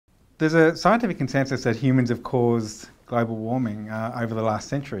There's a scientific consensus that humans have caused global warming over the last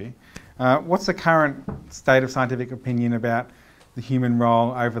century. What's the current state of scientific opinion about the human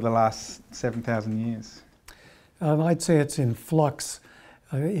role over the last 7,000 years? I'd say it's in flux.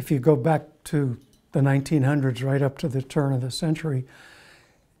 If you go back to the 1900s, right up to the turn of the century,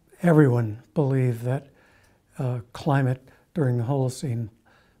 everyone believed that climate during the Holocene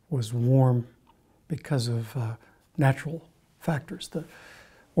was warm because of natural factors. The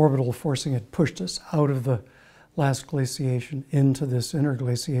orbital forcing had pushed us out of the last glaciation into this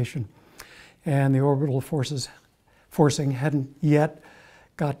interglaciation. And the orbital forcing hadn't yet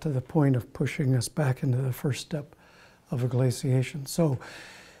got to the point of pushing us back into the first step of a glaciation. So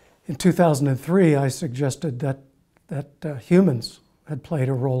in 2003, I suggested that humans had played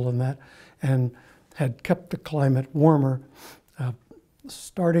a role in that and had kept the climate warmer,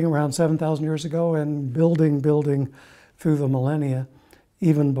 starting around 7,000 years ago and building through the millennia,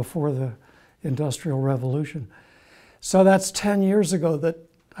 even before the Industrial Revolution. So that's 10 years ago that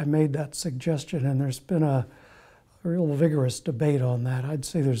I made that suggestion, and there's been a real vigorous debate on that. I'd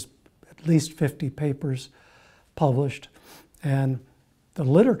say there's at least 50 papers published, and the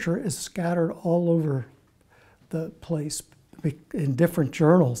literature is scattered all over the place in different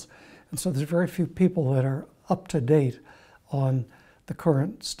journals. And so there's very few people that are up to date on the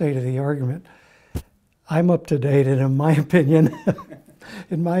current state of the argument. I'm up to date, and in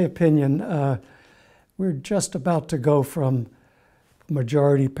my opinion, we're just about to go from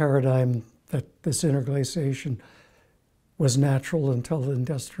majority paradigm that this interglaciation was natural until the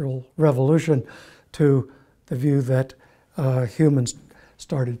Industrial Revolution to the view that humans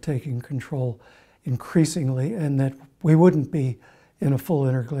started taking control increasingly, and that we wouldn't be in a full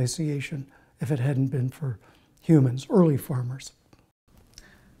interglaciation if it hadn't been for humans, early farmers.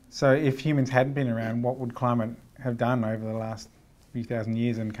 So if humans hadn't been around, what would climate have done over the last few thousand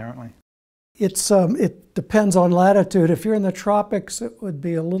years and currently? It depends on latitude. If you're in the tropics, it would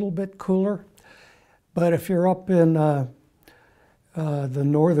be a little bit cooler. But if you're up in the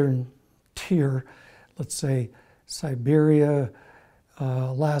northern tier, let's say Siberia,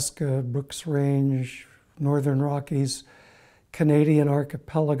 Alaska, Brooks Range, Northern Rockies, Canadian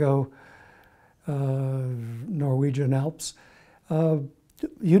Archipelago, Norwegian Alps,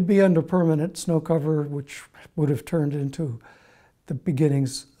 you'd be under permanent snow cover, which would have turned into the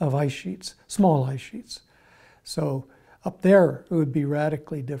beginnings of ice sheets, small ice sheets. So up there, it would be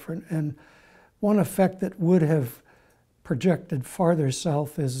radically different. And one effect that would have projected farther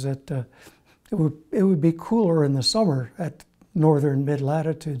south is that it would be cooler in the summer at northern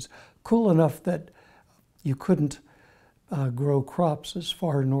mid-latitudes, cool enough that you couldn't grow crops as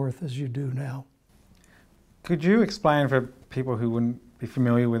far north as you do now. Could you explain for people who wouldn't be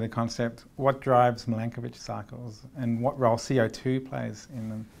familiar with the concept what drives Milankovitch cycles and what role CO2 plays in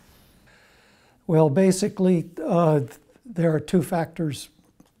them? Well, basically, there are two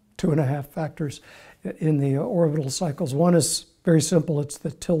and a half factors in the orbital cycles. One is very simple. It's the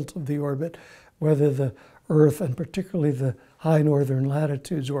tilt of the orbit, whether the Earth, and particularly the high northern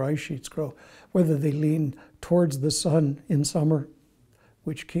latitudes where ice sheets grow, whether they lean towards the sun in summer,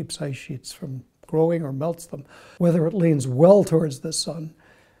 which keeps ice sheets from growing or melts them, whether it leans well towards the sun,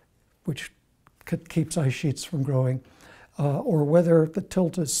 which keeps ice sheets from growing, or whether the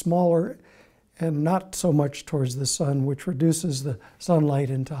tilt is smaller and not so much towards the sun, which reduces the sunlight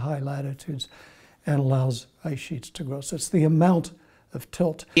into high latitudes and allows ice sheets to grow. So it's the amount of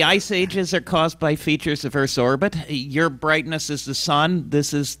tilt. The ice ages are caused by features of Earth's orbit. Your brightness is the sun.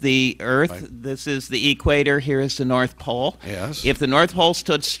 This is the Earth. Right. This is the equator. Here is the North Pole. Yes. If the North Pole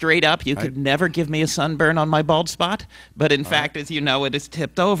stood straight up, you could never give me a sunburn on my bald spot. But in fact, as you know, it is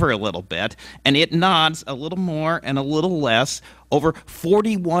tipped over a little bit, and it nods a little more and a little less over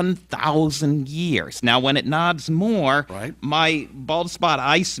 41,000 years. Now, when it nods more, my bald spot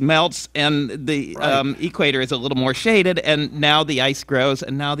ice melts, and the equator is a little more shaded, and now the ice grows,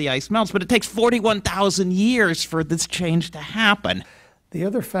 and now the ice melts. But it takes 41,000 years for this change to happen. The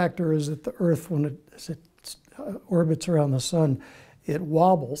other factor is that the Earth, when it orbits around the sun, it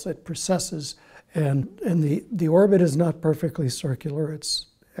wobbles, it precesses, and the orbit is not perfectly circular. It's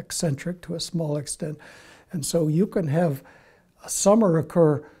eccentric to a small extent. And so you can have a summer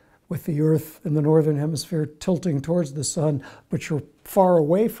occur with the Earth in the northern hemisphere tilting towards the sun, but you're far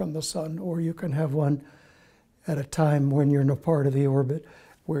away from the sun, or you can have one at a time when you're in a part of the orbit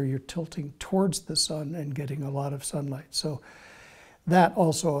where you're tilting towards the sun and getting a lot of sunlight. So that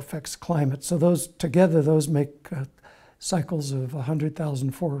also affects climate. So those together, those make cycles of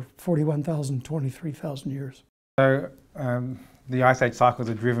 100,000, 41,000, 23,000 years. So the ice age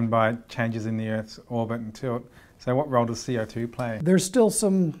cycles are driven by changes in the Earth's orbit and tilt. So what role does CO2 play? There's still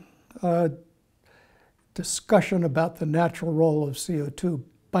some discussion about the natural role of CO2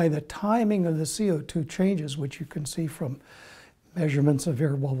 by the timing of the CO2 changes, which you can see from measurements of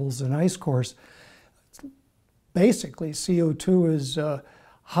air bubbles and ice cores. Basically, CO2 is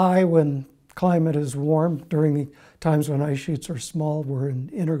high when climate is warm. During the times when ice sheets are small, we're in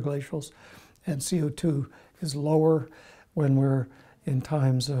interglacials, and CO2 is lower when we're in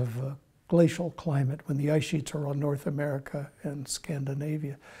times of glacial climate, when the ice sheets are on North America and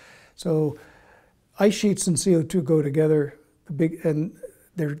Scandinavia. So ice sheets and CO2 go together, and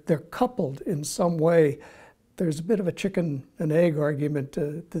they're coupled in some way. There's a bit of a chicken and egg argument.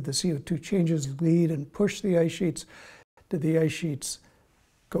 Did the CO2 changes lead and push the ice sheets? Did the ice sheets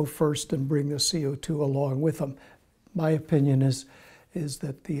go first and bring the CO2 along with them? My opinion is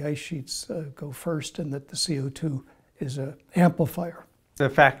that the ice sheets go first and that the CO2 is an amplifier. The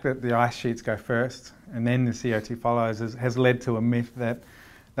fact that the ice sheets go first and then the CO2 follows has led to a myth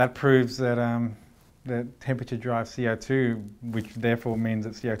that proves that that temperature drives CO2, which therefore means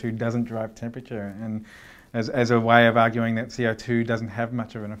that CO2 doesn't drive temperature, and as a way of arguing that CO2 doesn't have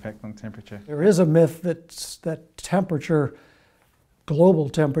much of an effect on temperature. There is a myth that temperature, global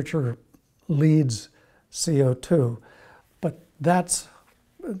temperature, leads CO2, but that's,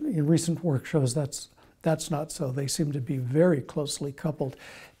 in recent work shows that's not so. They seem to be very closely coupled.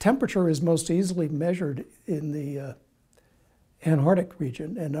 Temperature is most easily measured in the Antarctic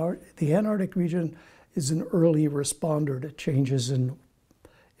region, and the Antarctic region is an early responder to changes in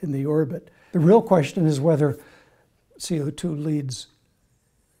the orbit. The real question is whether CO2 leads,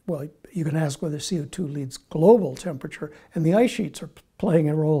 well, you can ask whether CO2 leads global temperature, and the ice sheets are playing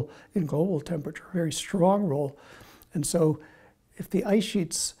a role in global temperature, a very strong role. And so if the ice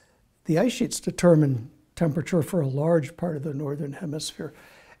sheets determine temperature for a large part of the northern hemisphere,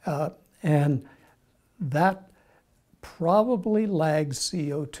 and that probably lags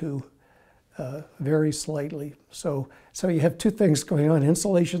CO2 very slightly. So you have two things going on.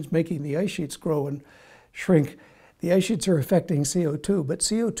 Insulation's making the ice sheets grow and shrink. The ice sheets are affecting CO2, but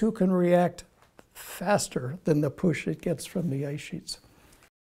CO2 can react faster than the push it gets from the ice sheets.